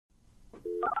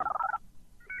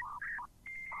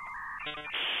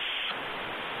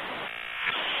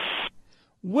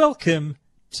Welcome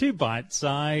to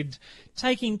Biteside,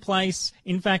 taking place,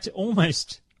 in fact,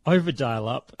 almost over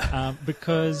dial-up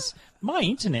because my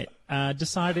internet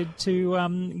decided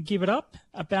to give it up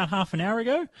about half an hour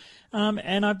ago,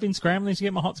 and I've been scrambling to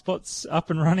get my hotspots up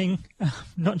and running,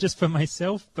 not just for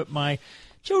myself, but my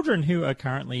children who are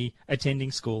currently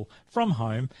attending school from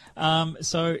home.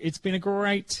 So it's been a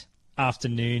great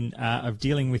afternoon of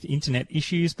dealing with internet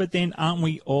issues, but then aren't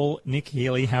we all? Nick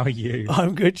Healy, how are you?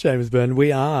 I'm good, James Byrne.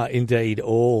 We are indeed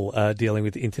all dealing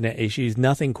with internet issues.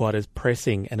 Nothing quite as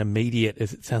pressing and immediate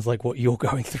as it sounds like what you're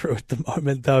going through at the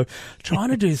moment, though. Trying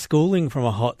to do schooling from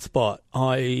a hotspot.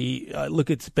 Look,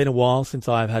 it's been a while since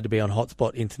I've had to be on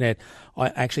hotspot internet. I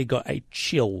actually got a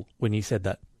chill when you said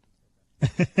that.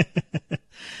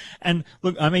 And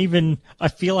look, I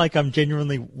feel like I'm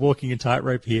genuinely walking a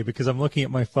tightrope here because I'm looking at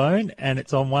my phone and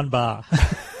it's on one bar.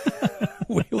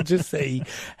 We'll just see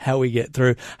how we get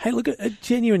through. Hey, look, a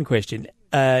genuine question.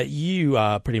 You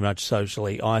are pretty much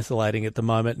socially isolating at the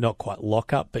moment, not quite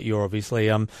lock up, but you're obviously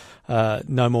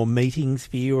no more meetings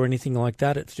for you or anything like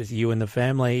that. It's just you and the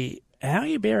family. How are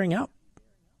you bearing up?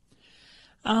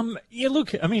 Yeah,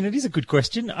 look, it is a good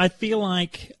question. I feel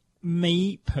like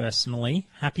me personally,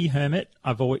 happy hermit.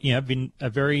 I've always, been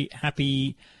a very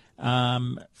happy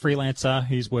freelancer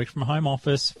who's worked from home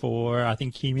office for, I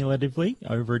think, cumulatively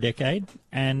over a decade,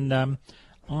 and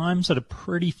I'm sort of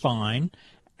pretty fine.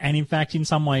 And in fact, in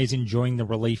some ways, enjoying the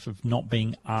relief of not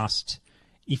being asked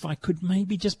if I could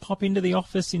maybe just pop into the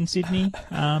office in Sydney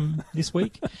this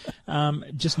week.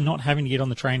 Just not having to get on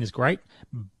the train is great,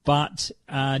 but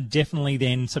definitely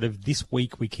then sort of this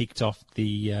week we kicked off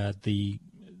the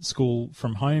school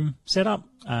from home setup,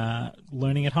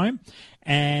 learning at home,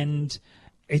 and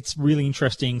it's really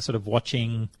interesting sort of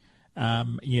watching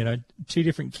two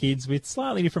different kids with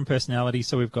slightly different personalities.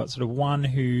 So we've got sort of one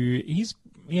who he's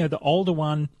the older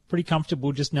one, pretty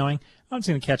comfortable just knowing I'm just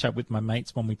going to catch up with my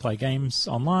mates when we play games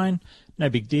online, no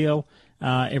big deal,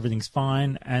 everything's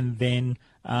fine. And then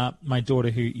my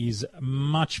daughter, who is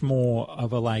much more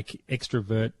of a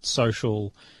extrovert,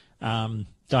 social,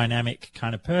 dynamic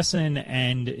kind of person,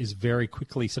 and is very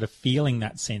quickly sort of feeling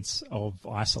that sense of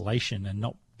isolation and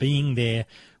not being there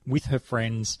with her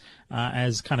friends.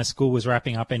 As kind of school was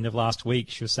wrapping up end of last week,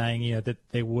 she was saying that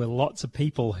there were lots of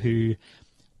people who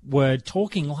were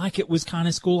talking like it was kind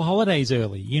of school holidays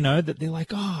early, that they're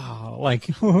like,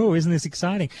 oh, isn't this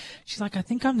exciting? She's like, I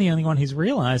think I'm the only one who's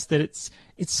realized that it's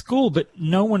school but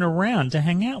no one around to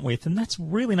hang out with, and that's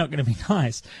really not going to be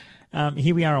nice.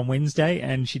 Here we are on Wednesday,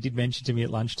 and she did mention to me at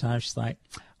lunchtime, she's like,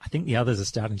 I think the others are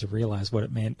starting to realize what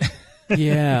it meant.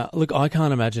 Yeah, look, I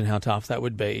can't imagine how tough that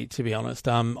would be, to be honest.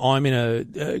 I'm in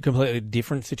a completely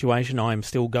different situation. I'm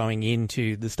still going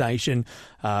into the station.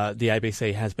 The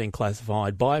ABC has been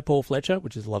classified by Paul Fletcher,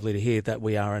 which is lovely to hear that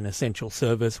we are an essential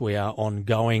service. We are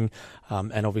ongoing.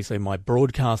 And obviously my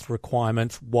broadcast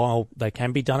requirements, while they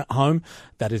can be done at home,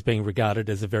 that is being regarded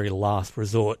as a very last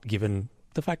resort, given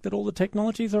the fact that all the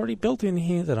technology is already built in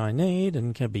here that I need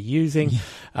and can be using.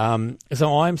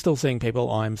 So I'm still seeing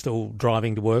people. I'm still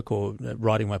driving to work or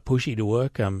riding my pushy to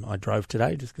work. I drove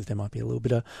today just because there might be a little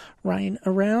bit of rain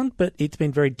around, but it's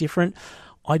been very different.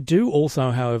 I do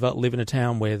also, however, live in a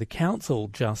town where the council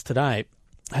just today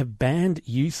have banned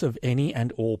use of any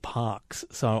and all parks.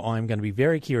 So I'm going to be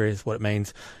very curious what it means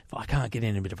if I can't get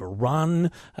in a bit of a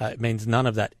run. It means none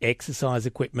of that exercise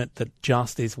equipment that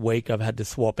just this week I've had to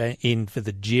swap in for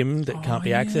the gym that can't be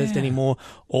accessed anymore.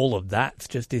 All of that's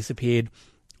just disappeared.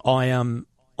 Look, I'm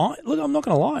not going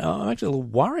to lie. I'm actually a little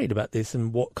worried about this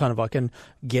and what kind of I can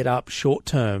get up short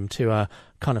term to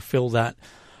kind of fill that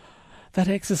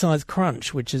exercise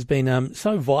crunch, which has been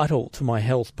so vital to my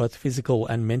health, both physical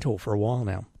and mental, for a while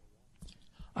now.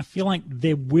 I feel like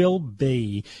there will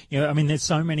be, there's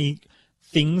so many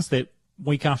things that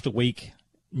week after week,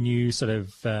 new sort of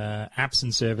apps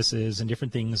and services and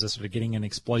different things are sort of getting an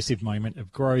explosive moment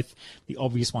of growth. The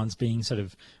obvious ones being sort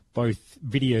of both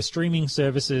video streaming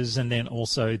services and then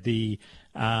also the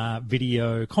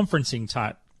video conferencing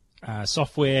type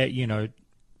software.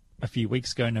 A few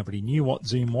weeks ago, nobody knew what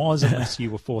Zoom was unless you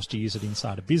were forced to use it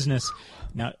inside a business.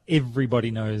 Now,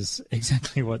 everybody knows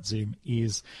exactly what Zoom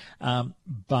is.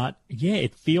 But, yeah,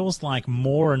 it feels like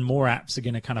more and more apps are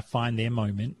going to kind of find their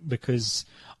moment, because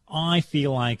I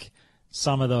feel like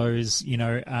some of those,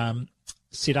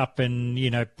 sit up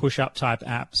and, push up type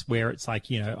apps where it's like,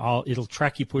 it'll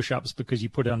track your push ups because you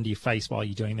put it under your face while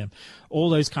you're doing them. All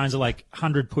those kinds of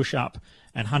 100 push up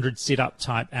and 100 sit up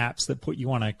type apps that put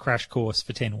you on a crash course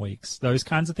for 10 weeks. Those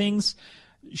kinds of things.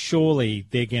 surely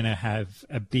they're going to have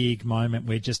a big moment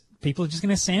where just people are just going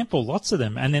to sample lots of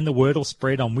them, and then the word will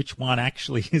spread on which one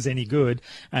actually is any good,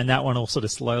 and that one will sort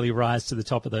of slowly rise to the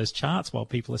top of those charts while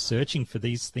people are searching for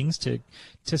these things to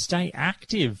stay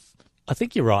active. I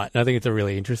think you're right. I think it's a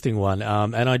really interesting one.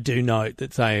 And I do note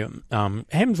that, say,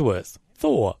 Hemsworth,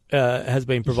 Thor, has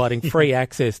been providing free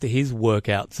access to his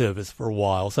workout service for a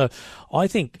while. So I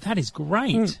think that is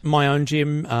great. My own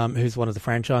gym, who's one of the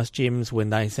franchise gyms,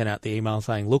 when they sent out the email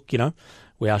saying, look,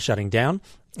 we are shutting down,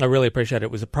 I really appreciate it.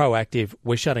 It was a proactive,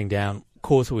 we're shutting down. Of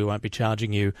course, we won't be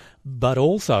charging you. But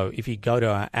also, if you go to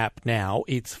our app now,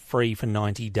 it's free for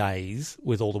 90 days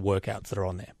with all the workouts that are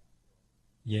on there.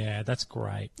 Yeah, that's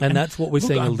great. And that's what we're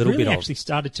seeing a little bit of. Actually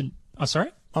started to... Oh,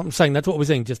 sorry? I'm saying that's what we're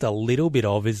seeing just a little bit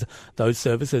of, is those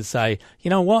services say, you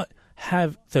know what,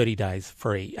 have 30 days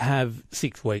free, have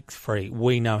 6 weeks free.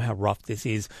 We know how rough this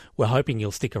is. We're hoping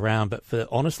you'll stick around, but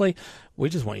honestly, we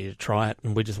just want you to try it,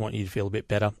 and we just want you to feel a bit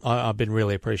better. I've been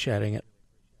really appreciating it.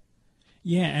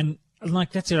 Yeah, and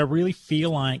like that's it. I really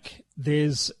feel like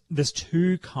there's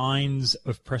two kinds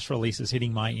of press releases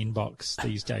hitting my inbox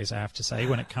these days, I have to say,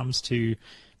 when it comes to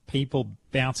people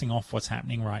bouncing off what's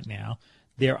happening right now.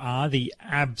 There are the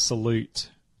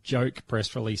absolute joke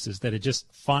press releases that are just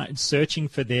searching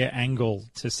for their angle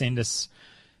to send us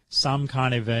some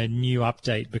kind of a new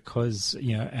update because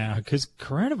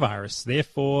coronavirus,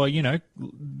 therefore,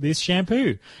 this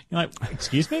shampoo. You're like,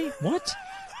 excuse me, what?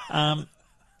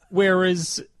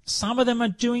 Whereas some of them are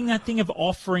doing that thing of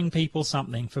offering people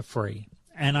something for free.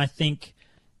 And I think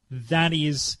that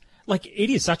is, it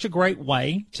is such a great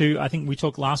way to, I think we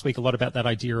talked last week a lot about that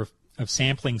idea of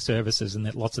sampling services, and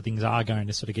that lots of things are going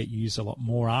to sort of get used a lot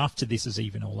more after this is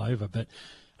even all over. But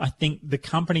I think the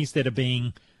companies that are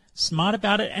being smart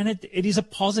about it, and it is a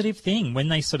positive thing when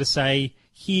they sort of say,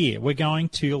 here, we're going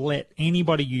to let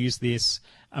anybody use this.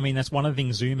 I mean, that's one of the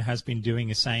things Zoom has been doing,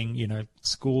 is saying,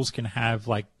 schools can have,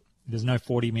 there's no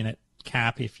 40-minute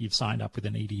cap if you've signed up with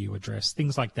an EDU address,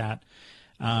 things like that.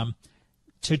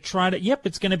 To try to,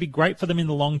 it's going to be great for them in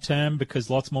the long term because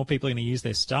lots more people are going to use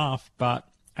their stuff, but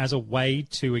as a way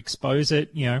to expose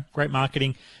it, great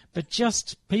marketing. But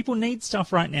just people need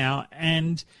stuff right now,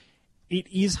 and it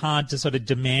is hard to sort of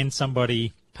demand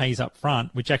somebody pays up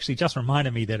front, which actually just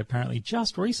reminded me that apparently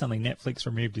just recently Netflix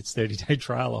removed its 30-day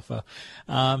trial offer.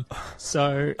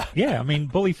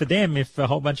 Bully for them if a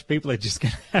whole bunch of people are just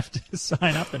going to have to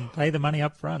sign up and pay the money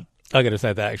up front. I got to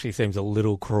say, that actually seems a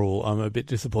little cruel. I'm a bit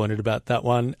disappointed about that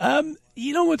one.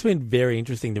 What's been very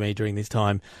interesting to me during this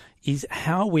time is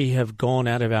how we have gone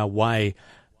out of our way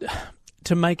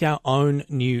to make our own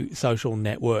new social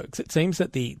networks. It seems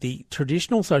that the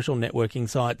traditional social networking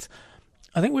sites,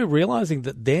 I think we're realizing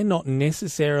that they're not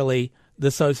necessarily the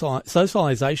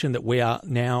socialization that we are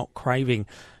now craving.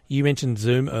 You mentioned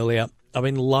Zoom earlier. I've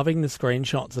been loving the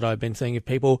screenshots that I've been seeing of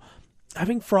people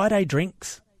having Friday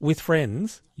drinks with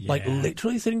friends,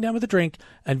 literally sitting down with a drink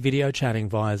and video chatting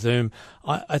via Zoom.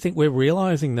 I think we're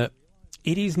realizing that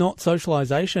it is not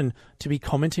socialization to be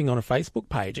commenting on a Facebook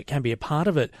page. It can be a part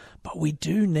of it, but we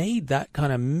do need that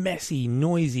kind of messy,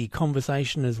 noisy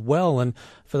conversation as well. And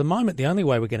for the moment, the only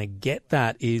way we're going to get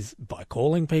that is by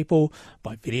calling people,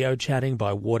 by video chatting,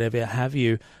 by whatever have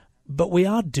you. But we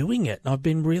are doing it. And I've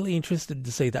been really interested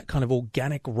to see that kind of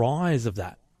organic rise of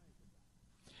that.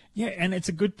 Yeah, and it's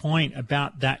a good point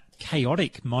about that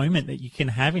chaotic moment that you can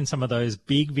have in some of those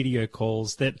big video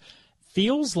calls that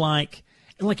feels like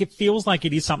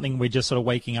it is something we're just sort of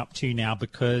waking up to now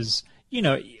because,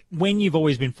 when you've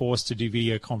always been forced to do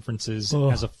video conferences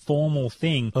as a formal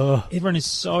thing, everyone is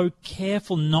so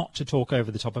careful not to talk over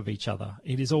the top of each other.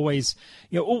 It is always,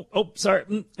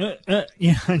 sorry.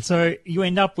 And so you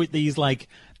end up with these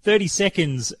 30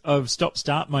 seconds of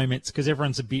stop-start moments because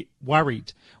everyone's a bit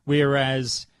worried.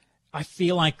 Whereas I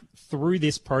feel like through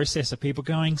this process of people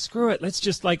going, screw it, let's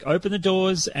just open the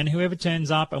doors and whoever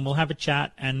turns up and we'll have a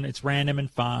chat and it's random and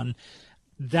fun.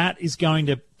 That is going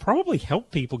to probably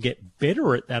help people get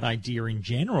better at that idea in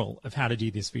general of how to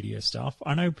do this video stuff.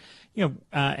 I know,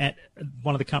 at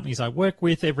one of the companies I work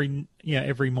with, every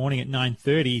morning at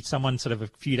 9:30, someone sort of a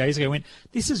few days ago went,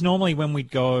 this is normally when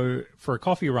we'd go for a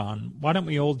coffee run. Why don't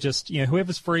we all just,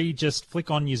 whoever's free, just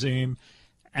flick on your Zoom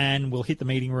and we'll hit the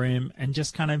meeting room and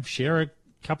just kind of share a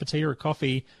cup of tea or a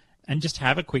coffee and just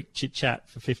have a quick chit chat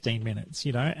for 15 minutes,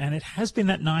 and it has been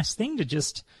that nice thing to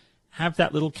just have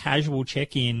that little casual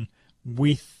check-in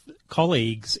with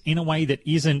colleagues in a way that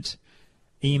isn't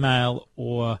email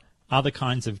or other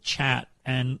kinds of chat.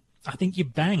 And I think you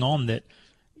bang on that,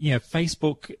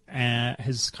 Facebook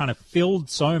has kind of filled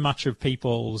so much of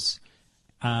people's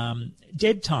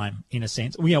dead time in a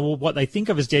sense. Well, what they think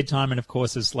of as dead time, and of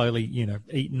course has slowly,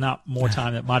 eaten up more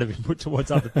time that might have been put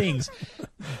towards other things.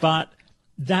 But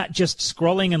that just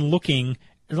scrolling and looking,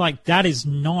 like that is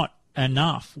not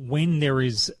enough when there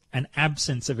is an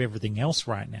absence of everything else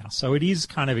right now. So it is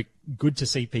kind of good to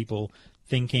see people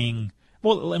thinking,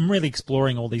 well, I'm really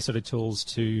exploring all these sort of tools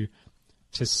to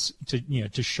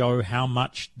show how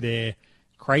much they're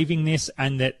craving this,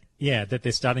 and that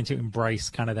they're starting to embrace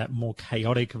kind of that more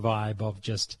chaotic vibe of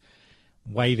just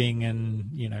waving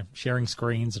and, sharing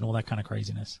screens and all that kind of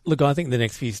craziness. Look, I think the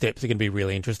next few steps are going to be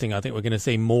really interesting. I think we're going to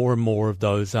see more and more of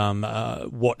those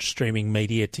watch streaming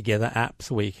media together apps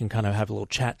where you can kind of have a little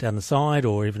chat down the side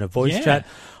or even a voice chat.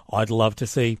 I'd love to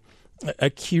see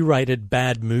a curated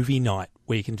bad movie night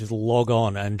where you can just log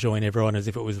on and join everyone as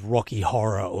if it was Rocky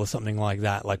Horror or something like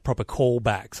that, like proper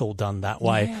callbacks all done that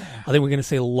way. Yeah. I think we're going to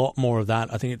see a lot more of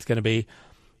that. I think it's going to be,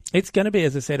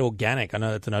 as I said, organic. I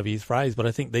know that's an overused phrase, but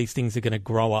I think these things are going to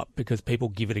grow up because people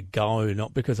give it a go,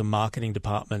 not because a marketing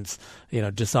departments,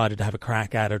 decided to have a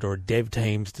crack at it or dev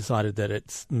teams decided that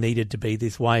it's needed to be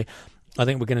this way. I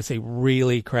think we're going to see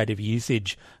really creative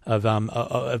usage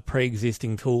of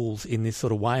pre-existing tools in this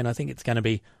sort of way, and I think it's going to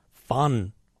be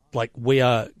fun. Like, we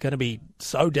are going to be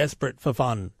so desperate for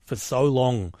fun for so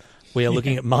long. We are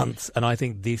looking at months, and I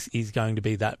think this is going to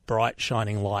be that bright,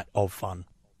 shining light of fun.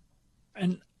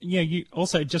 And, you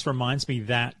also, it just reminds me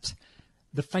that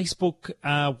the Facebook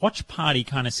watch party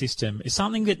kind of system is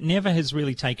something that never has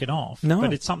really taken off. No.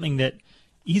 But it's something that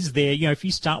is there. If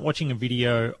you start watching a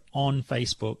video on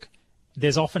Facebook,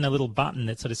 there's often a little button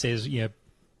that sort of says,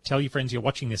 tell your friends you're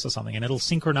watching this or something, and it'll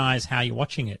synchronize how you're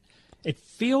watching it. It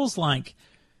feels like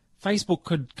Facebook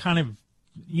could kind of,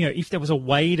 if there was a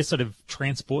way to sort of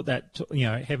transport that,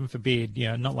 heaven forbid,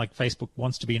 not like Facebook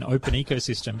wants to be an open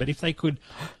ecosystem, but if they could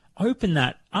open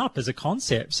that up as a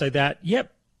concept so that,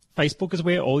 Facebook is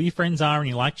where all your friends are and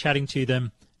you like chatting to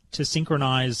them, to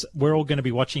synchronize, we're all going to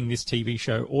be watching this TV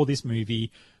show or this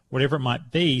movie, whatever it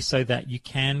might be, so that you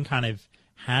can kind of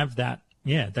have that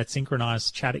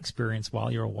synchronized chat experience while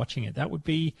you're all watching it. That would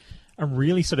be a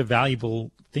really sort of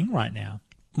valuable thing right now.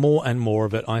 More and more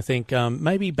of it, I think.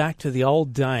 Maybe back to the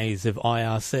old days of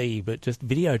IRC, but just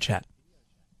video chat.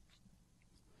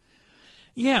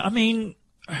 Yeah, I mean,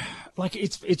 like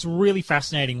it's really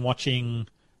fascinating watching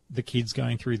the kids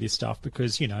going through this stuff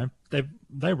because,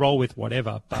 they roll with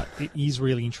whatever, but it is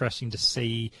really interesting to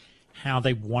see how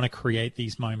they want to create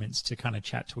these moments to kind of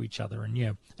chat to each other.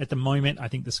 And, at the moment, I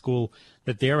think the school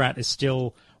that they're at is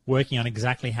still working on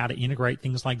exactly how to integrate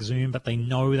things like Zoom, but they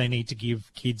know they need to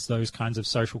give kids those kinds of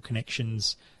social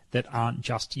connections that aren't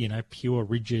just, pure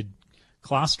rigid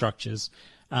class structures.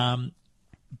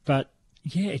 But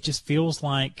it just feels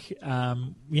like,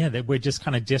 that we're just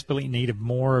kind of desperately in need of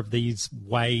more of these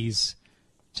ways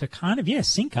to kind of,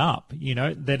 sync up,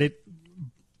 that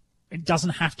it doesn't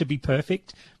have to be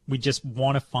perfect. We just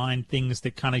want to find things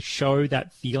that kind of show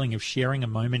that feeling of sharing a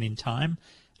moment in time.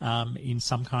 In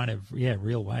some kind of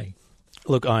real way.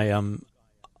 Look, I'm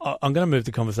going to move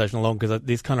the conversation along because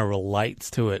this kind of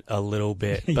relates to it a little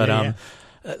bit. But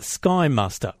Sky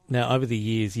Muster. Now, over the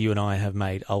years, you and I have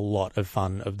made a lot of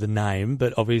fun of the name,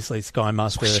 but obviously Sky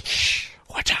Muster.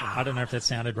 I don't know if that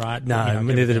sounded right. No,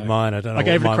 neither did mine. I don't know. I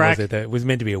gave it a crack. It was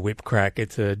meant to be a whip crack.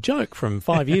 It's a joke from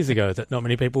 5 years ago that not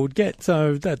many people would get.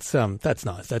 So that's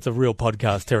nice. That's a real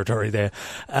podcast territory there.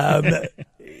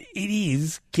 It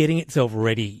is getting itself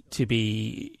ready to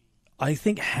be, I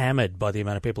think, hammered by the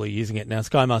amount of people who are using it. Now,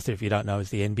 Sky Muster, if you don't know,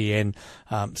 is the NBN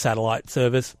satellite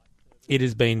service. It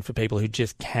has been for people who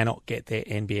just cannot get their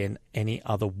NBN any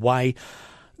other way.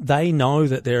 They know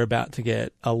that they're about to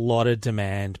get a lot of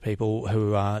demand, people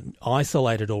who are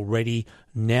isolated already,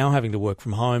 now having to work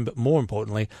from home, but more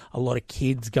importantly, a lot of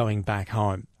kids going back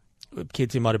home.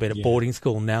 Kids who might have been at boarding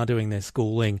school now doing their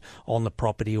schooling on the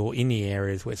property or in the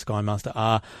areas where Sky Muster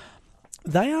are.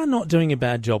 They are not doing a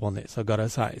bad job on this, I've got to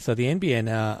say. So the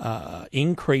NBN are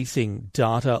increasing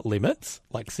data limits,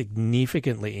 like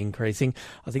significantly increasing.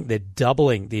 I think they're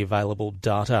doubling the available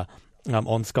data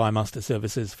on Sky Muster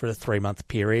services for a 3-month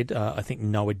period. I think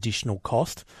no additional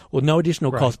cost, or no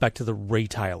additional cost back to the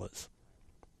retailers.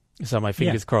 So my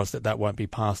fingers crossed that won't be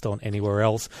passed on anywhere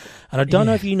else. And I don't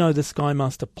know if you know the Sky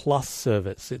Muster Plus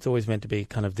service. It's always meant to be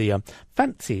kind of the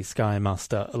fancy Sky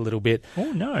Muster a little bit.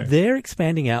 Oh, no. They're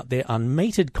expanding out their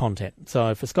unmetered content.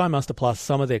 So for Sky Muster Plus,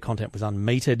 some of their content was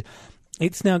unmetered.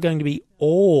 It's now going to be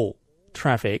all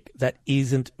traffic that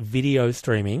isn't video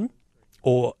streaming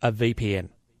or a VPN.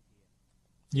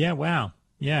 Yeah, wow.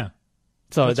 Yeah.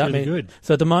 So That's really good.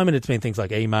 So at the moment, it's been things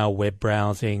like email, web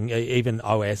browsing, even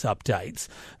OS updates.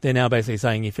 They're now basically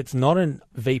saying if it's not a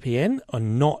VPN or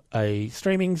not a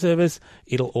streaming service,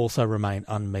 it'll also remain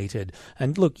unmetered.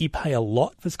 And look, you pay a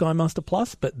lot for Sky Master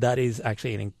Plus, but that is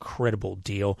actually an incredible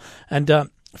deal. And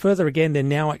further again, they're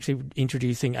now actually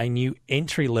introducing a new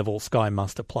entry-level Sky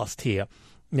Master Plus tier.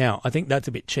 Now, I think that's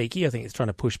a bit cheeky. I think it's trying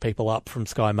to push people up from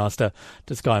Sky Master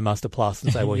to Sky Master Plus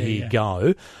and say, well, here you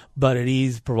go. But it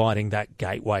is providing that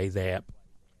gateway there.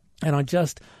 And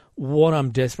what I'm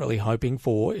desperately hoping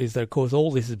for is that, of course,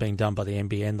 all this has been done by the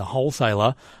NBN, the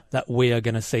wholesaler, that we are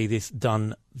going to see this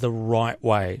done the right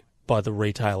way by the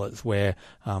retailers, where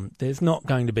there's not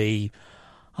going to be,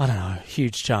 I don't know,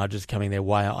 huge charges coming their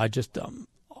way.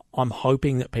 I'm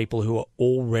hoping that people who are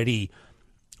already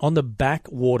on the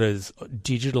backwaters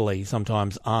digitally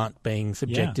sometimes aren't being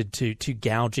subjected to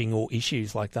gouging or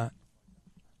issues like that.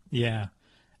 Yeah.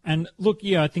 And look,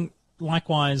 I think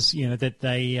likewise, that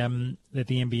they that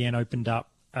the NBN opened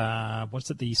up the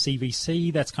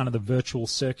CVC, that's kind of the virtual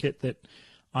circuit that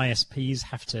ISPs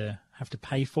have to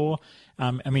pay for.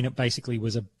 It basically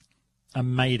was a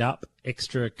made up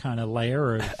extra kind of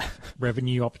layer of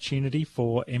revenue opportunity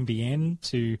for NBN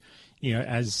to,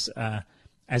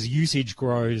 as usage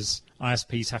grows,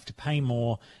 ISPs have to pay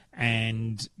more,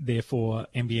 and therefore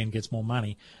NBN gets more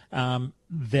money.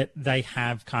 That they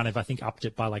have kind of, I think, upped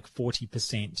it by like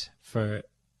 40% for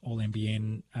all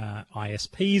NBN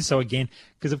ISPs. So again,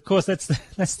 because of course that's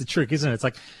the trick, isn't it? It's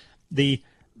like the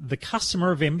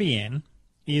customer of NBN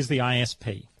is the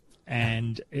ISP,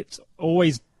 and it's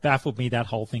always baffled me, that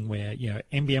whole thing where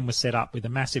NBN was set up with a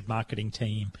massive marketing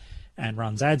team and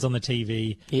runs ads on the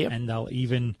TV, and they'll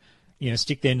even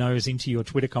stick their nose into your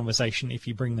Twitter conversation if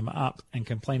you bring them up and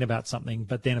complain about something.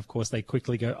 But then, of course, they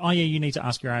quickly go, oh, yeah, you need to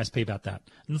ask your ISP about that.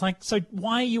 And it's like, so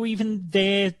why are you even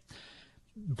there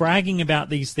bragging about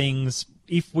these things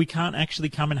if we can't actually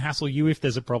come and hassle you if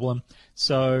there's a problem?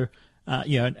 So,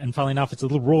 and funnily enough, it's a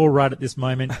little raw right at this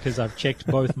moment because I've checked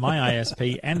both my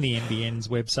ISP and the NBN's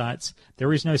websites.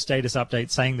 There is no status update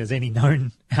saying there's any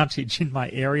known outage in my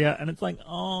area. And it's like,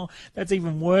 oh, that's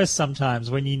even worse sometimes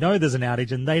when there's an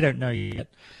outage and they don't know yet.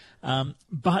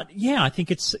 But yeah, I think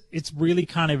it's really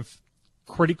kind of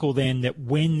critical then that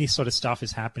when this sort of stuff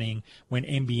is happening, when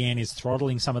NBN is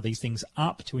throttling some of these things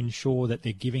up to ensure that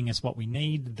they're giving us what we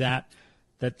need, that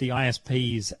the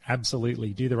ISPs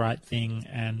absolutely do the right thing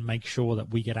and make sure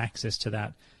that we get access to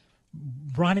that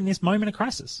right in this moment of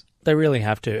crisis. They really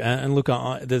have to. And look,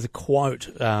 there's a quote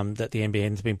that the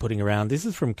NBN's been putting around. This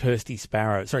is from Kirsty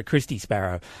Sparrow.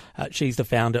 She's the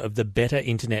founder of the Better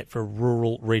Internet for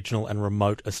Rural, Regional and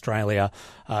Remote Australia.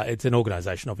 It's an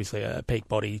organisation, obviously a peak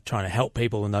body, trying to help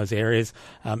people in those areas.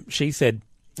 She said,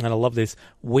 and I love this,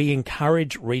 we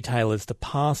encourage retailers to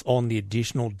pass on the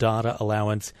additional data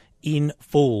allowance in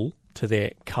full to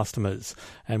their customers,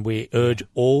 and we urge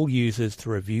all users to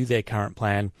review their current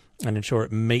plan and ensure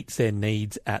it meets their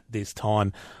needs at this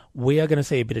time. We are going to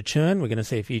see a bit of churn, we're going to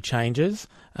see a few changes,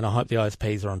 and I hope the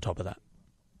ISPs are on top of that.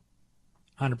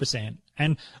 100%.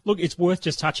 And look, it's worth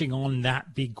just touching on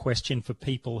that big question for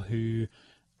people who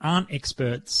aren't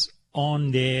experts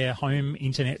on their home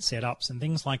internet setups and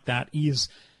things like that, is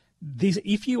this: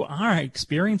 if you are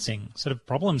experiencing sort of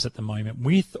problems at the moment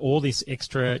with all this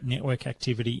extra network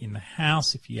activity in the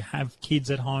house, if you have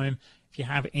kids at home, if you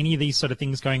have any of these sort of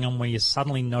things going on where you're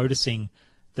suddenly noticing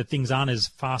that things aren't as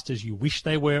fast as you wish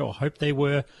they were or hoped they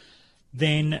were,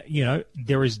 then,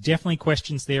 there is definitely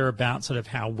questions there about sort of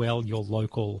how well your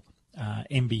local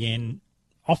NBN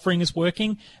offering is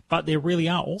working. But there really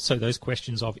are also those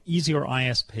questions of, is your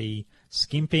ISP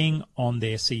skimping on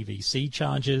their CVC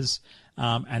charges?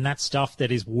 And that's stuff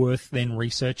that is worth then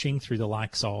researching through the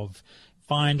likes of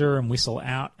Finder and Whistle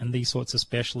Out and these sorts of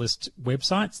specialist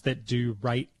websites that do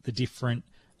rate the different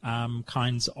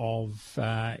kinds of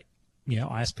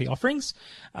ISP offerings.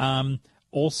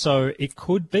 Also, it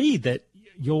could be that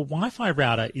your Wi-Fi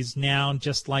router is now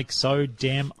just like so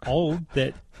damn old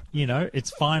that,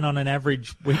 it's fine on an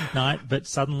average weeknight, but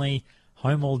suddenly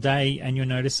home all day and you're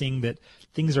noticing that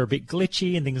things are a bit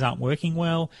glitchy and things aren't working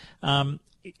well.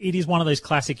 It is one of those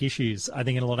classic issues, I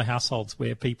think, in a lot of households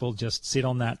where people just sit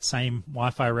on that same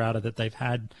Wi-Fi router that they've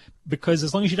had because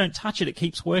as long as you don't touch it, it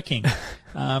keeps working.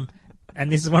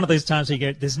 And this is one of those times where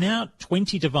you go, there's now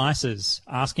 20 devices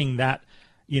asking that,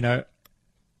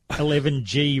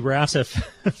 11G router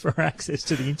for access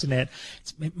to the internet.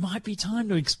 It might be time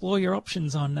to explore your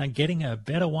options on getting a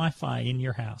better Wi-Fi in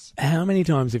your house. How many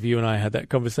times have you and I had that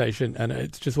conversation? And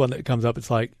it's just one that comes up.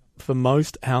 It's like, for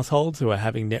most households who are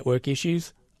having network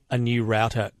issues, a new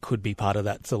router could be part of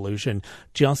that solution.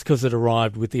 Just because it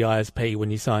arrived with the ISP when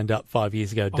you signed up 5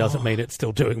 years ago doesn't mean it's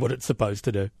still doing what it's supposed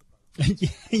to do.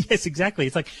 Yes, exactly.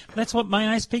 It's like, that's what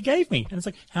my ISP gave me. And it's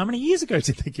like, how many years ago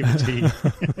did they give it to you?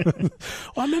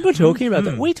 I remember talking about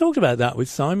that. We talked about that with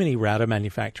so many router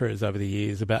manufacturers over the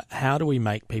years about how do we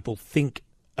make people think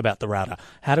about the router?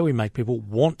 How do we make people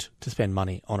want to spend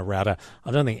money on a router?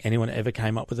 I don't think anyone ever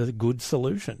came up with a good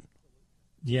solution.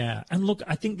 Yeah. And look,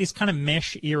 I think this kind of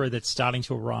mesh era that's starting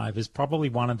to arrive is probably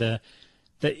one of the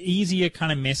easier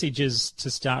kind of messages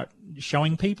to start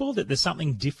showing people that there's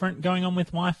something different going on with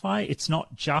Wi-Fi. It's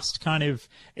not just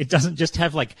it doesn't just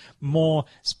have like more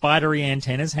spidery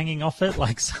antennas hanging off it,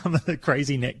 like some of the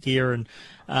crazy Netgear and,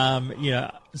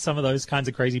 some of those kinds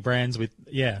of crazy brands with,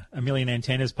 a million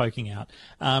antennas poking out.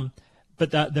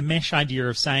 But the mesh idea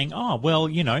of saying,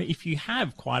 if you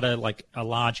have quite a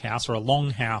large house or a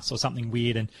long house or something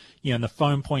weird and the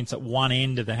phone points at one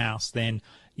end of the house, then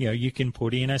you can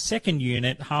put in a second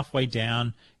unit halfway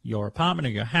down your apartment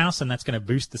or your house, and that's going to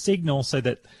boost the signal so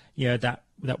that,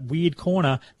 that weird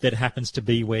corner that happens to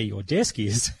be where your desk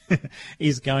is,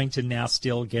 is going to now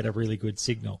still get a really good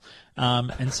signal.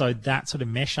 And so that sort of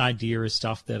mesh idea is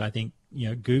stuff that I think,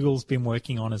 Google's been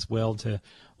working on as well to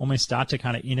almost start to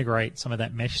kind of integrate some of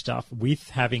that mesh stuff with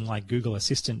having like Google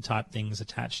Assistant type things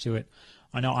attached to it.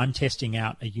 I know I'm testing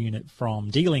out a unit from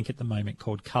D-Link at the moment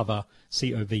called Cover,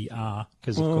 C-O-V-R,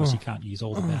 because of course you can't use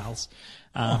all the vowels.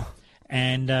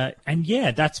 And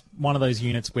that's one of those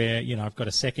units where, I've got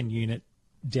a second unit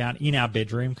down in our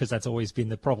bedroom because that's always been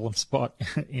the problem spot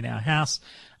in our house.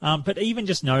 But even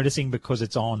just noticing because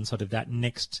it's on sort of that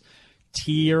next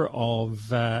tier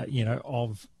of,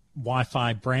 of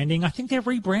Wi-Fi branding. I think they're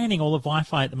rebranding all of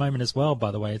Wi-Fi at the moment as well,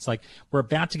 by the way. It's like we're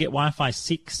about to get Wi-Fi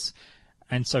 6.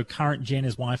 And so current gen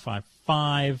is Wi-Fi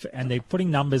 5, and they're putting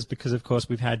numbers because, of course,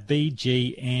 we've had B,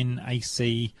 G, N,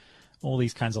 AC, all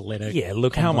these kinds of letter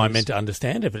look, combos. How am I meant to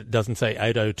understand if it doesn't say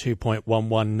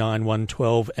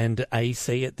 802.119112 and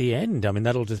AC at the end? I mean,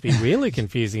 that'll just be really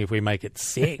confusing if we make it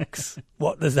 6.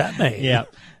 What does that mean? Yeah.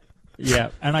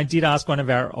 Yeah. And I did ask one of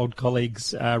our old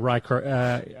colleagues, Ry.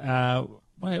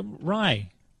 Ry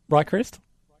Christ?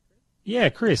 Yeah,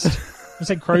 Chris. I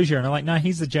said Crozier, and I'm like, no,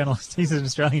 he's the journalist. He's an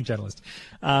Australian journalist.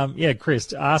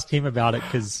 Chris, asked him about it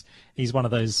because he's one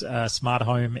of those smart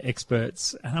home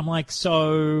experts. And I'm like,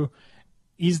 so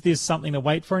is this something to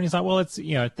wait for? And he's like, well, it's,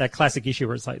 that classic issue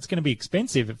where it's like, it's going to be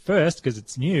expensive at first because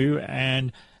it's new.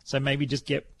 And so maybe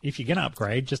if you're going to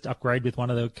upgrade, just upgrade with one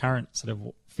of the current sort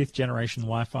of 5th generation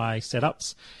Wi-Fi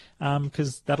setups,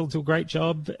 because that'll do a great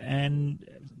job and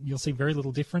you'll see very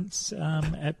little difference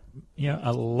at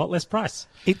a lot less price.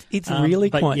 It's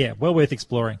really well worth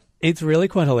exploring. It's really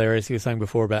quite hilarious. You were saying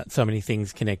before about so many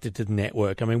things connected to the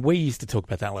network. I mean, we used to talk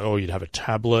about that, like, you'd have a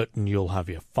tablet and you'll have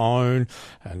your phone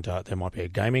and there might be a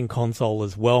gaming console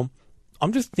as well.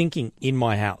 I'm just thinking in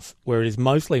my house where it is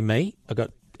mostly me. I've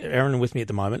got Erin with me at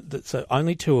the moment, so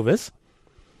only 2 of us,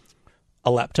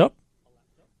 a laptop,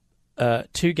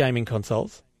 2 gaming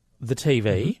consoles, the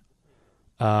TV.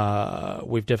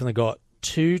 We've definitely got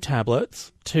 2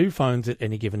 tablets, 2 phones at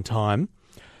any given time,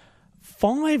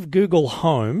 5 Google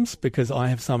Homes, because I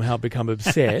have somehow become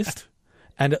obsessed,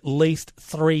 and at least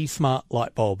 3 smart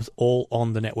light bulbs all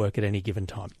on the network at any given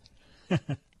time.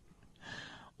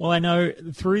 Well, I know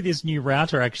through this new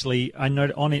router, actually, I know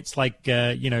on its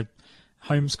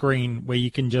home screen where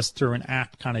you can just through an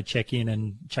app kind of check in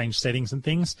and change settings and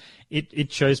things,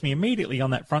 it shows me immediately on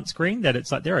that front screen that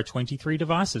it's like there are 23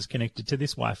 devices connected to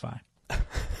this Wi-Fi.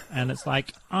 And it's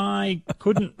like, I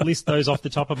couldn't list those off the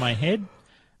top of my head.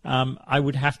 I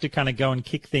would have to kind of go and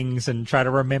kick things and try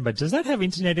to remember, does that have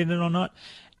internet in it or not?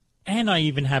 And I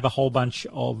even have a whole bunch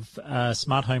of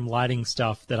smart home lighting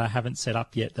stuff that I haven't set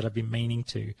up yet that I've been meaning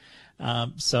to.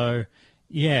 So,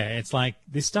 it's like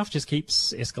this stuff just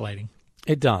keeps escalating.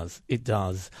 It does. It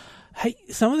does. Hey,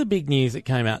 some of the big news that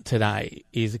came out today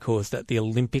is, of course, that the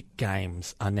Olympic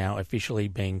Games are now officially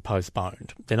being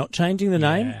postponed. They're not changing the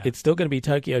name. It's still going to be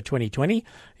Tokyo 2020.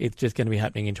 It's just going to be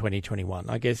happening in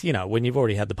 2021. I guess, when you've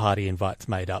already had the party invites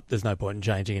made up, there's no point in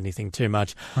changing anything too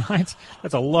much. Right.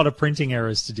 That's a lot of printing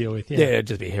errors to deal with. Yeah, it'd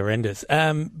just be horrendous.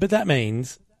 But that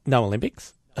means no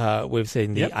Olympics. We've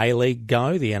seen the A-League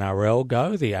go, the NRL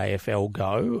go, the AFL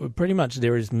go. Pretty much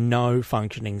there is no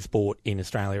functioning sport in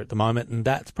Australia at the moment, and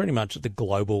that's pretty much the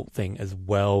global thing as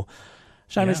well.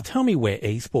 Seamus, tell me where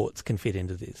esports can fit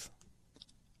into this.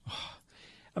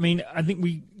 I mean, I think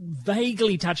we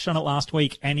vaguely touched on it last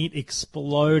week, and it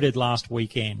exploded last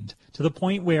weekend to the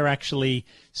point where actually,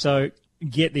 so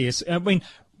get this, I mean,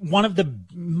 one of the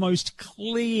most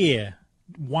clear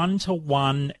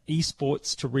one-to-one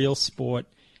esports to real sport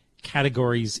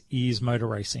categories is motor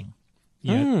racing.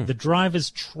 You know, the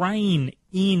drivers train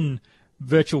in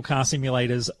virtual car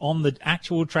simulators on the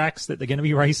actual tracks that they're going to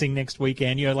be racing next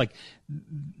weekend. You know, like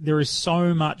there is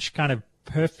so much kind of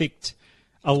perfect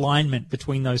alignment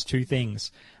between those two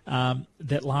things.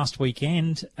 That last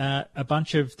weekend, a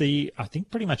bunch of I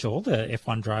think pretty much all the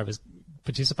F1 drivers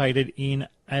participated in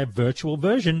a virtual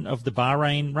version of the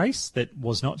Bahrain race that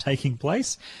was not taking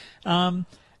place. And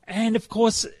of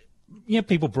course, you know,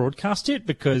 people broadcast it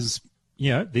because, you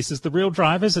know, this is the real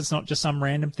drivers. It's not just some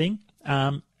random thing.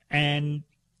 And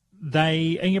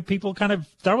people kind of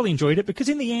thoroughly enjoyed it because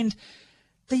in the end,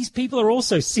 these people are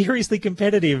also seriously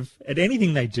competitive at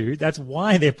anything they do. That's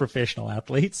why they're professional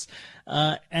athletes.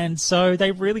 And so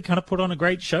they really kind of put on a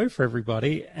great show for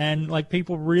everybody. And like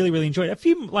people really, really enjoyed it.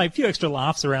 A few extra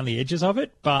laughs around the edges of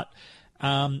it, but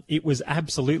it was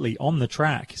absolutely on the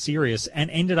track, serious,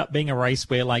 and ended up being a race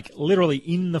where like literally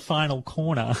in the final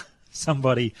corner,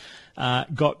 somebody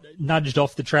got nudged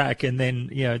off the track, and then,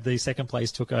 you know, the second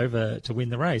place took over to win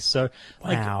the race. So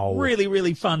like really,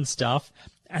 really fun stuff.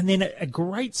 And then a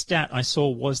great stat I saw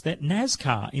was that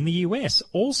NASCAR in the US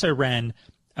also ran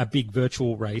a big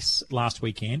virtual race last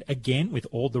weekend, again with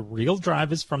all the real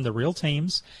drivers from the real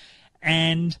teams.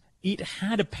 And it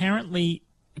had apparently,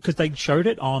 because they showed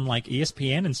it on like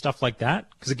ESPN and stuff like that,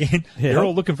 because again, they're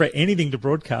all looking for anything to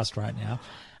broadcast right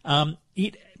now.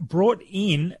 It brought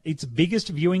in its biggest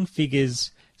viewing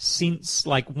figures since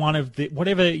like one of the,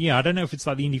 whatever, you know, I don't know if it's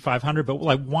like the Indy 500, but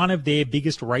like one of their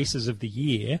biggest races of the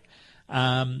year.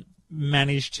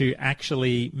 Managed to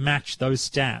actually match those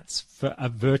stats for a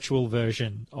virtual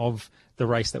version of the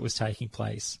race that was taking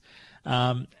place.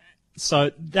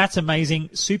 So that's amazing.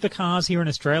 Supercars here in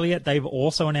Australia, they've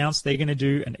also announced they're going to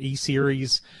do an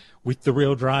E-Series with the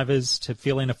real drivers to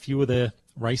fill in a few of the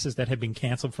races that have been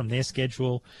cancelled from their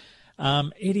schedule.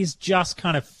 It is just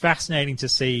kind of fascinating to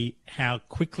see how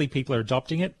quickly people are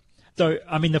adopting it. Though,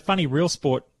 I mean, the funny Real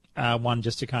Sport one,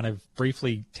 just to kind of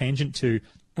briefly tangent to,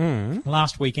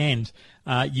 last weekend,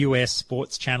 US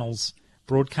sports channels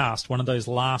broadcast one of those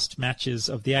last matches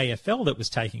of the AFL that was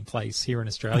taking place here in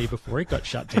Australia before it got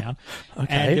shut down.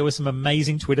 And there were some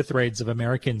amazing Twitter threads of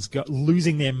Americans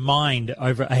losing their mind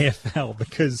over AFL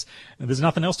because there's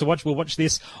nothing else to watch. We'll watch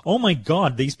this. Oh my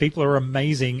God, these people are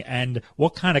amazing. And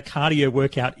what kind of cardio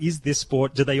workout is this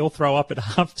sport? Do they all throw up at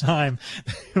halftime?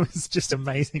 It was just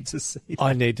amazing to see.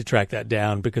 I need to track that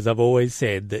down because I've always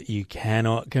said that you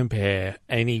cannot compare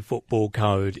any football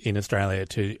code in Australia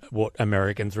to what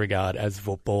Americans regard as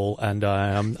football, and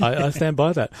I stand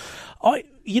by that.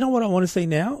 You know what I want to see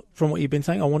now from what you've been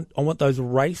saying? I want those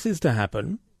races to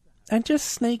happen and just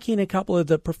sneak in a couple of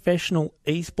the professional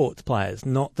esports players,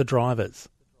 not the drivers,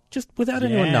 just without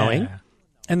anyone knowing,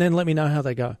 and then let me know how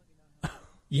they go.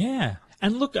 Yeah.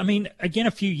 And look, I mean, again,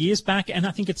 a few years back, and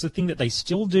I think it's the thing that they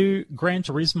still do, Gran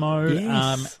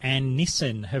Turismo and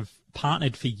Nissan have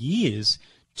partnered for years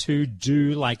to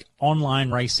do like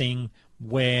online racing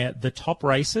where the top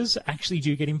racers actually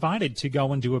do get invited to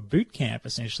go and do a boot camp,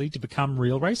 essentially, to become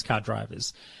real race car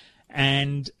drivers.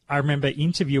 And I remember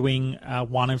interviewing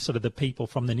one of sort of the people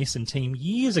from the Nissan team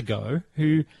years ago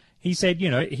who he said,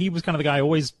 you know, he was kind of the guy who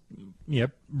always, you know,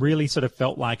 really sort of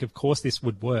felt like, of course, this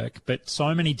would work, but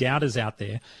so many doubters out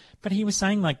there. But he was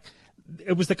saying, like,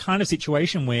 it was the kind of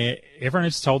situation where everyone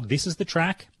is told, this is the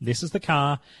track, this is the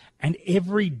car, and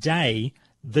every day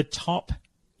the top,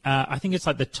 I think it's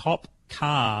like the top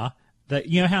car that,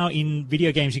 you know how in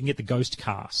video games you can get the ghost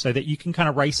car so that you can kind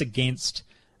of race against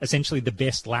essentially the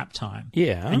best lap time.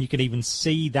 Yeah. And you can even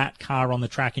see that car on the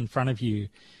track in front of you.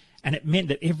 And it meant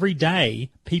that every day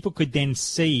people could then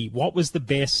see what was the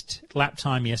best lap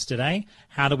time yesterday.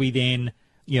 How do we then,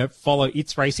 you know, follow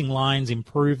its racing lines,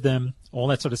 improve them, all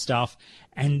that sort of stuff.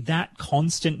 And that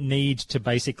constant need to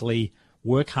basically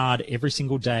work hard every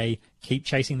single day, keep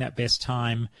chasing that best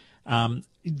time,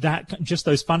 that just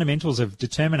those fundamentals of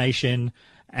determination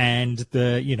and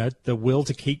the will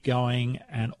to keep going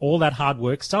and all that hard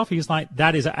work stuff. He was like,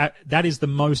 that is the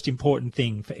most important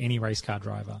thing for any race car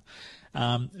driver.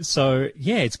 So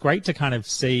yeah, it's great to kind of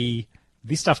see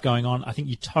this stuff going on. I think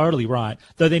you're totally right.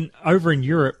 Though then over in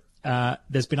Europe,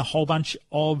 there's been a whole bunch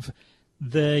of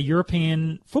the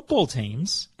European football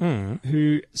teams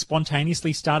who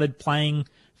spontaneously started playing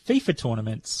FIFA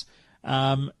tournaments.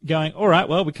 Going, all right,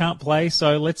 well, we can't play,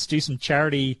 so let's do some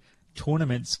charity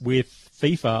tournaments with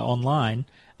FIFA online,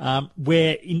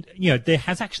 where, there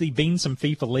has actually been some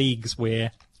FIFA leagues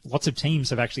where lots of teams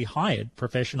have actually hired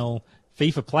professional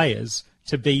FIFA players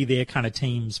to be their kind of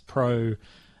team's pro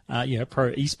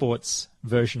pro esports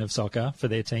version of soccer for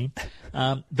their team.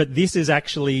 But this is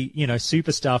actually,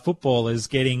 superstar footballers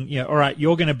getting, all right,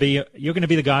 you're going to be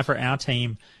the guy for our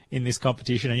team in this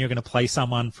competition, and you're going to play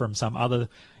someone from some other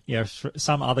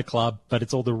club, but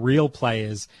it's all the real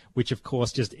players, which of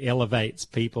course just elevates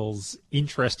people's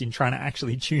interest in trying to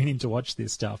actually tune in to watch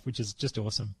this stuff, which is just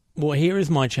awesome. Well, here is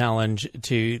my challenge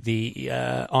to the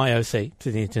IOC,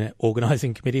 to the Internet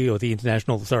Organising Committee, or the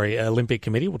Olympic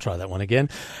Committee. We'll try that one again.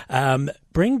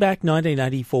 Bring back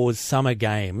 1984's Summer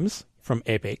Games from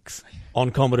Epix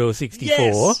on Commodore 64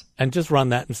 yes! and just run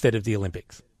that instead of the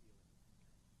Olympics.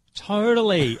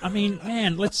 Totally. I mean,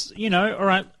 man, let's, all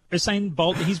right, Usain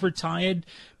Bolt, he's retired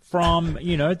from,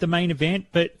 the main event,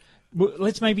 but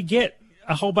let's maybe get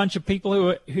a whole bunch of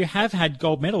people who have had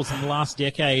gold medals in the last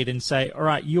decade and say, all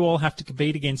right, you all have to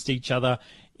compete against each other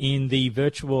in the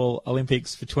virtual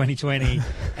Olympics for 2020.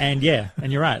 And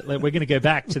you're right. We're going to go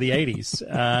back to the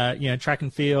 80s. Track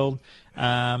and field,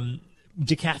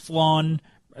 decathlon.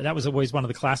 That was always one of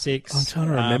the classics. I'm trying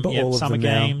to remember all of Summer them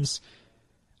now. Games.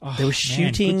 Oh, there was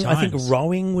shooting. Man, I think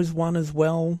rowing was one as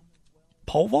well.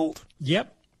 Pole vault?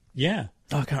 Yep. Yeah.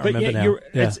 Oh, I can't remember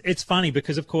now. It's funny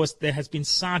because, of course, there has been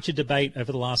such a debate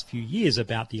over the last few years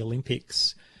about the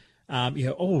Olympics.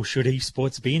 Should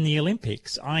esports be in the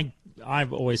Olympics?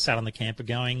 I've always sat on the camp of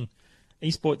going,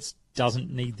 esports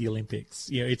doesn't need the Olympics.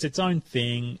 It's its own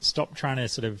thing. Stop trying to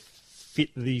sort of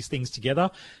fit these things together.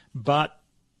 But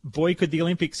boy, could the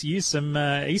Olympics use some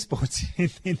esports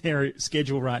in their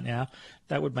schedule right now.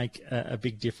 That would make a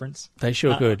big difference. They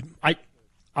sure could.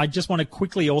 I just want to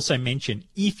quickly also mention,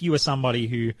 if you are somebody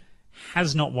who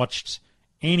has not watched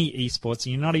any esports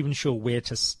and you're not even sure where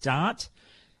to start,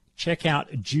 check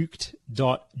out juked.gg.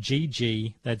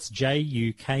 That's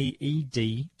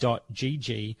JUKED.gg.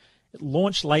 It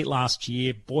launched late last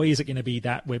year. Boy, is it going to be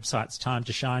that website's time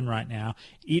to shine right now.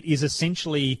 It is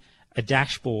essentially a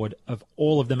dashboard of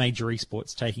all of the major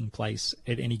esports taking place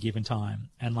at any given time.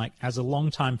 And as a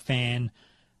longtime fan,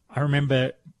 I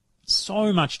remember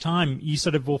so much time you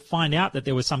sort of will find out that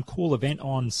there was some cool event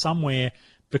on somewhere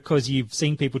because you've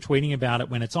seen people tweeting about it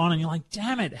when it's on, and you're like,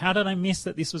 damn it, how did I miss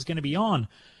that this was going to be on?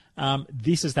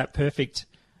 This is that perfect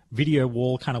video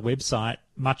wall kind of website,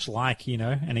 much like, an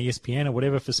ESPN or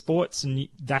whatever for sports, and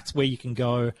that's where you can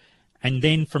go. And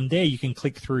then from there, you can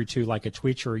click through to a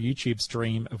Twitch or a YouTube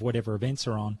stream of whatever events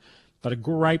are on. But a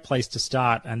great place to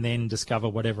start, and then discover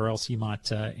whatever else you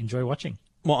might enjoy watching.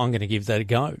 Well, I'm going to give that a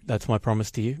go. That's my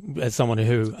promise to you, as someone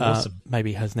who awesome.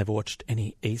 Maybe has never watched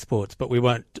any esports, but we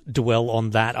won't dwell on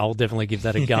that. I'll definitely give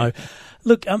that a go.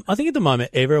 Look, I think at the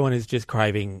moment everyone is just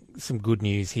craving some good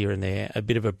news here and there, a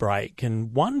bit of a break.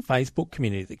 And one Facebook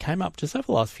community that came up just over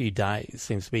the last few days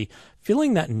seems to be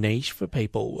filling that niche for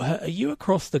people. Are you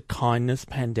across the kindness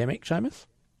pandemic, Seamus?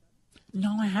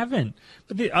 No, I haven't.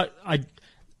 But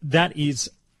that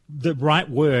is the right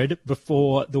word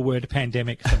before the word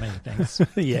pandemic for me. Thanks.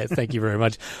 Yeah, thank you very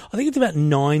much. I think it's about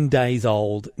 9 days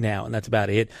old now, and that's about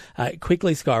it. It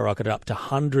quickly skyrocketed up to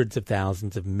hundreds of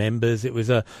thousands of members. It was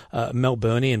a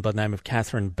Melburnian by the name of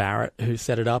Catherine Barrett who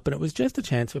set it up, and it was just a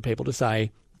chance for people to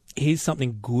say, here's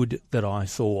something good that I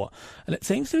saw. And it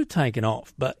seems to have taken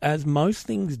off, but as most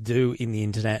things do in the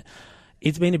internet,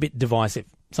 it's been a bit divisive.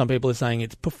 Some people are saying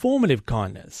it's performative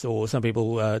kindness, or some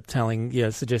people are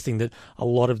suggesting that a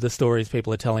lot of the stories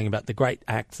people are telling about the great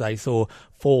acts they saw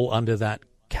fall under that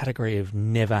category of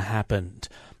never happened.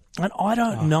 And I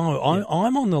don't know. Yeah.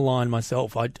 I'm on the line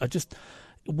myself. I just,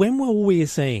 when we are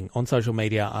seeing on social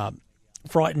media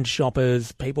frightened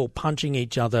shoppers, people punching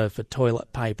each other for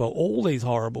toilet paper, all these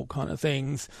horrible kind of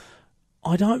things,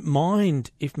 I don't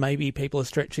mind if maybe people are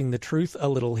stretching the truth a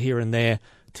little here and there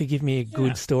to give me a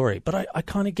good story. But I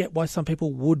kind of get why some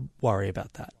people would worry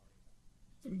about that.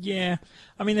 Yeah.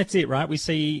 I mean, that's it, right? We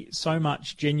see so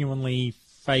much genuinely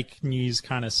fake news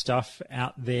kind of stuff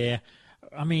out there.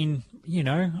 I mean,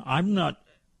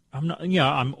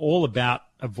 I'm all about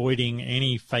avoiding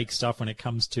any fake stuff when it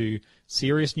comes to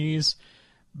serious news,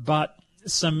 but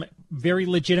some very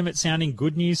legitimate sounding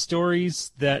good news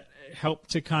stories that help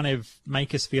to kind of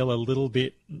make us feel a little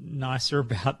bit nicer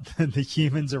about the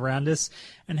humans around us,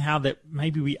 and how that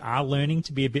maybe we are learning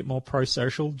to be a bit more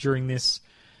pro-social during this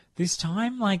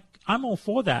time. I'm all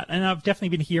for that. And I've definitely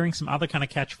been hearing some other kind of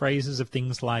catchphrases of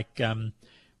things like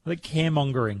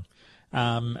caremongering,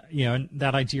 and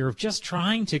that idea of just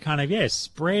trying to kind of,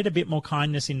 spread a bit more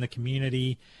kindness in the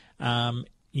community.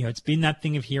 It's been that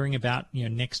thing of hearing about,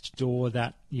 Nextdoor,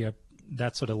 that,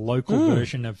 that sort of local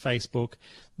version of Facebook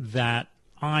that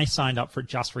I signed up for it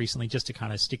just recently just to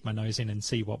kind of stick my nose in and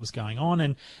see what was going on.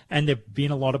 And there have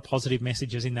been a lot of positive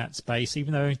messages in that space,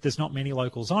 even though there's not many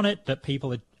locals on it, but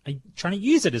people are trying to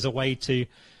use it as a way to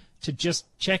just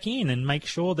check in and make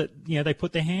sure that, you know, they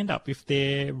put their hand up if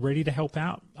they're ready to help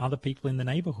out other people in the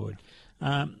neighborhood.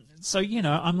 So, you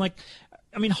know, I'm like,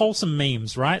 I mean, wholesome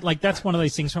memes, right? Like, that's one of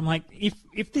those things where I'm like,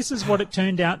 if this is what it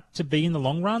turned out to be in the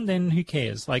long run, then who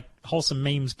cares? Like, wholesome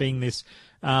memes being this,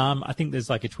 I think there's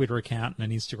like a Twitter account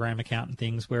and an Instagram account and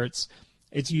things where it's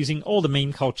using all the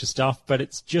meme culture stuff, but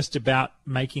it's just about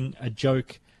making a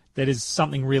joke that is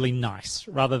something really nice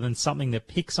rather than something that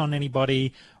picks on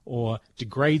anybody or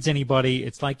degrades anybody.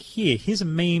 It's like, here's a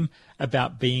meme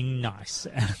about being nice.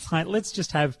 And it's like, let's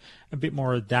just have a bit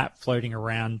more of that floating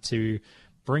around to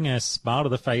bring a smile to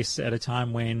the face at a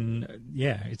time when,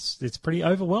 yeah, it's pretty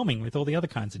overwhelming with all the other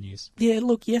kinds of news. Yeah,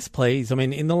 look, yes, please. I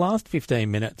mean, in the last 15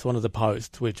 minutes, one of the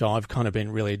posts, which I've kind of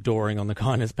been really adoring on the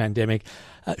kindness pandemic,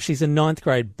 she's a 9th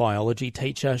grade biology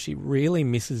teacher. She really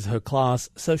misses her class,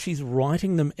 so she's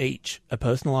writing them each a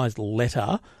personalised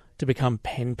letter to become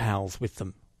pen pals with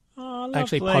them. Oh, lovely.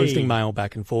 Actually posting mail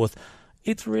back and forth.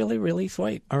 It's really, really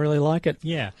sweet. I really like it.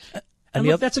 Yeah. And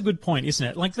look, that's a good point, isn't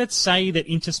it? Like, let's say that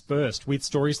interspersed with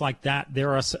stories like that,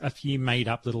 there are a few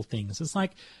made-up little things. It's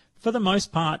like, for the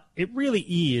most part, it really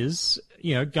is,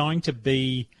 you know, going to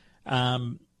be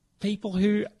people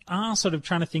who are sort of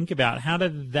trying to think about how do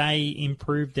they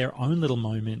improve their own little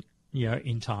moment, you know,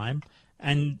 in time,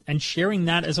 and sharing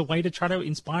that as a way to try to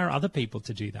inspire other people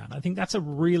to do that. I think that's a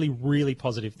really, really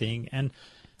positive thing. And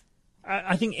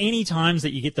I think any times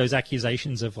that you get those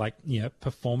accusations of, like, you know,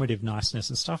 performative niceness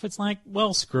and stuff, it's like,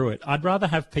 well, screw it. I'd rather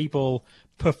have people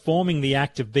performing the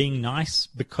act of being nice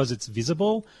because it's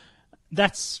visible.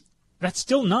 That's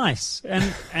still nice.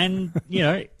 And you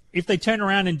know, if they turn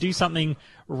around and do something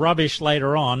rubbish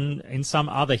later on in some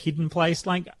other hidden place,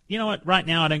 like, you know what, right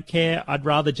now I don't care. I'd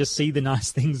rather just see the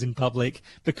nice things in public,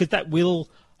 because that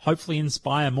will hopefully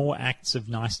inspire more acts of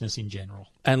niceness in general.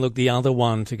 And look, the other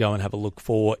one to go and have a look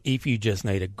for, if you just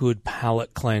need a good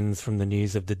palate cleanse from the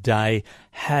news of the day,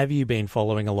 have you been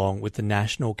following along with the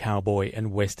National Cowboy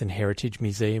and Western Heritage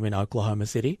Museum in Oklahoma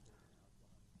City?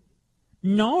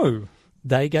 No.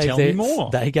 They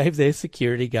gave their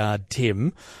security guard,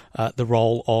 Tim, the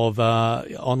role of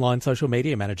online social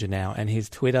media manager now, and his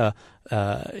tweets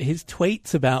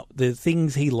about the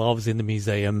things he loves in the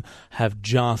museum have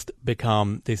just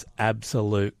become this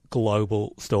absolute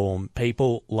global storm.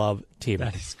 People love Tim.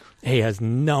 That is great. He has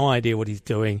no idea what he's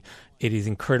doing. It is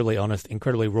incredibly honest,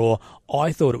 incredibly raw.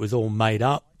 I thought it was all made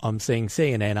up. I'm seeing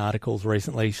CNN articles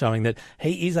recently showing that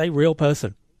he is a real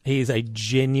person. He is a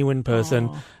genuine person,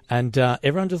 and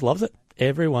everyone just loves it.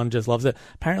 Everyone just loves it.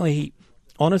 Apparently,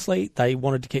 honestly, they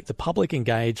wanted to keep the public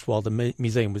engaged while the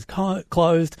museum was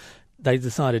closed. They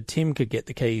decided Tim could get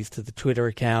the keys to the Twitter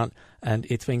account, and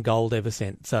it's been gold ever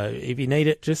since. So if you need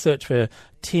it, just search for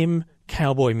Tim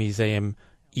Cowboy Museum.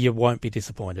 You won't be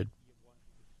disappointed.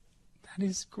 That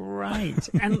is great.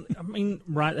 And, I mean,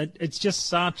 right, it's just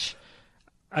such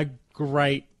a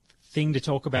great thing to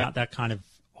talk about, that kind of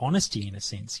honesty, in a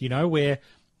sense, you know, where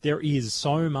there is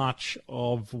so much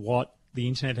of what the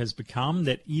internet has become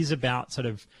that is about sort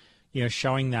of, you know,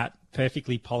 showing that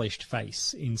perfectly polished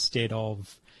face instead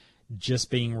of just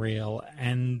being real.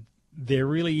 And there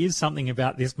really is something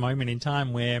about this moment in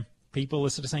time where people are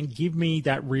sort of saying, give me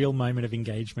that real moment of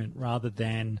engagement rather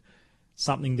than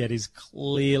something that is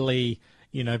clearly,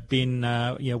 you know, been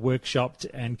workshopped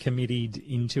and committed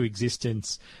into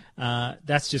existence.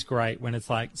 That's just great when it's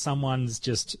like someone's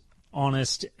just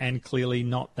honest and clearly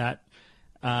not that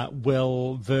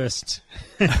well-versed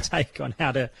take on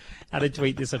how to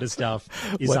tweet this sort of stuff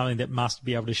is something that must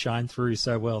be able to shine through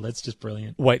so well. That's just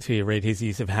brilliant. Wait till you read his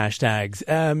use of hashtags.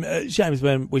 James,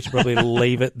 we should probably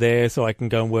leave it there so I can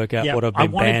go and work out what I've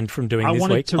been banned from doing this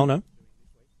week. No.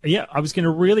 Yeah, I was going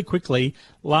to really quickly.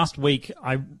 Last week,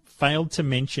 I failed to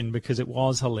mention, because it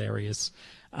was hilarious.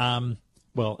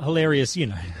 Well, hilarious, you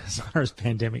know, as far as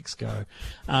pandemics go.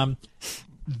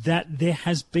 That there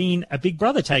has been a Big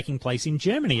Brother taking place in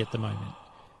Germany at the moment.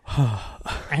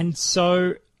 And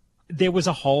so there was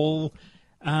a whole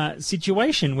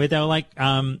situation where they were like,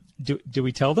 do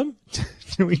we tell them?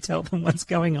 Do we tell them what's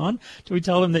going on? Do we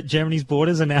tell them that Germany's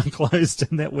borders are now closed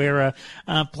and that where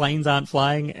planes aren't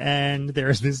flying and there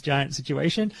is this giant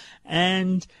situation?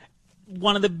 And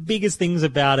one of the biggest things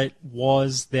about it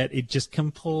was that it just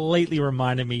completely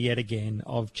reminded me yet again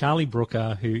of Charlie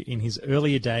Brooker, who in his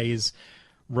earlier days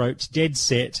wrote Dead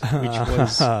Set, which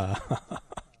was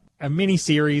a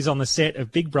mini-series on the set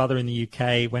of Big Brother in the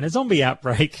UK when a zombie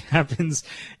outbreak happens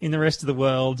in the rest of the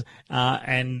world,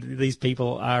 and these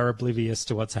people are oblivious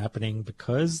to what's happening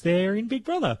because they're in Big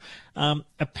Brother.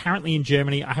 Apparently in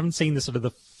Germany, I haven't seen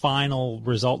the final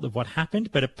result of what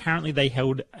happened, but apparently they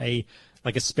held a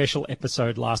special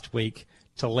episode last week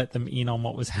to let them in on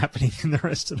what was happening in the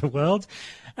rest of the world.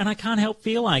 And I can't help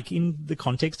feel like, in the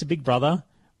context of Big Brother,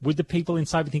 would the people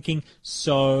inside be thinking,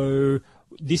 so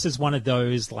this is one of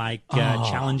those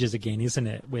challenges again, isn't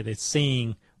it? Where they're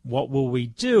seeing, what will we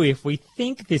do if we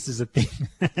think this is a thing?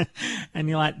 And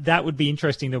you're like, that would be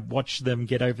interesting to watch them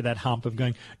get over that hump of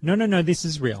going, no, this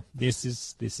is real. This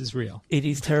is real. It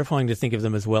is terrifying to think of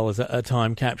them as well as a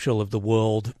time capsule of the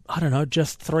world, I don't know,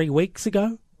 just 3 weeks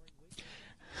ago?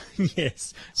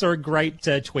 Yes. Saw a great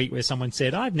tweet where someone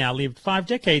said, I've now lived 5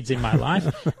 decades in my life.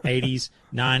 80s,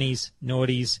 90s,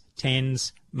 noughties,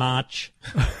 10s, March.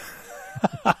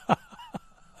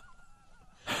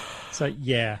 So,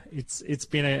 yeah, it's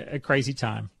been a crazy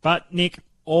time. But, Nick,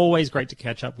 always great to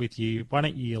catch up with you. Why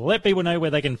don't you let people know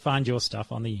where they can find your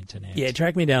stuff on the internet? Yeah,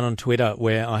 track me down on Twitter,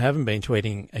 where I haven't been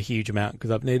tweeting a huge amount because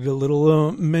I've needed a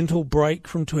little mental break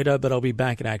from Twitter, but I'll be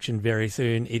back in action very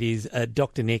soon. It is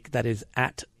Dr. Nick, that is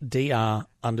at @DR_NIC,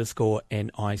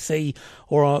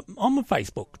 or I'm on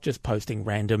Facebook, just posting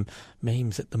random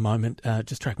memes at the moment.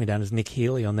 Just track me down as Nick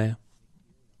Healy on there.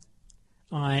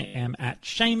 I am at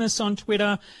Seamus on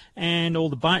Twitter, and all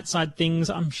the bite-side things,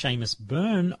 I'm Seamus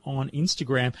Byrne on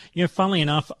Instagram. Funnily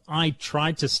enough, I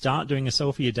tried to start doing a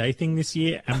selfie a day thing this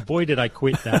year, and boy, did I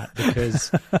quit that,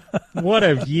 because what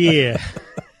a year.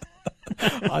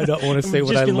 I don't want to see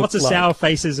what I look like. Just been lots of sour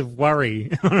faces of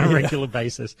worry on a regular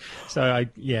basis. So,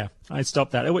 I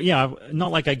stopped that.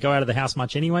 Not like I go out of the house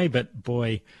much anyway, but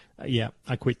boy,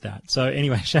 I quit that. So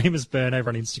anyway, Seamus Byrne over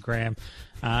on Instagram,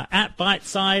 at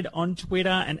Biteside on Twitter,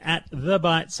 and at The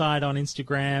Biteside on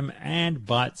Instagram, and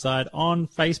Biteside on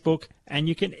Facebook. And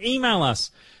you can email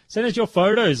us. Send us your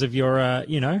photos of your,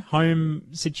 home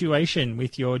situation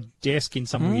with your desk in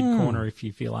some weird corner if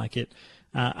you feel like it.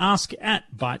 Ask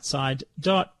at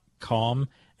biteside.com.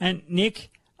 And Nick,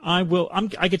 I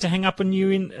get to hang up on you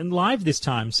in live this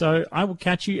time. So I will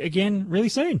catch you again really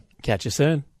soon. Catch you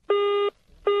soon.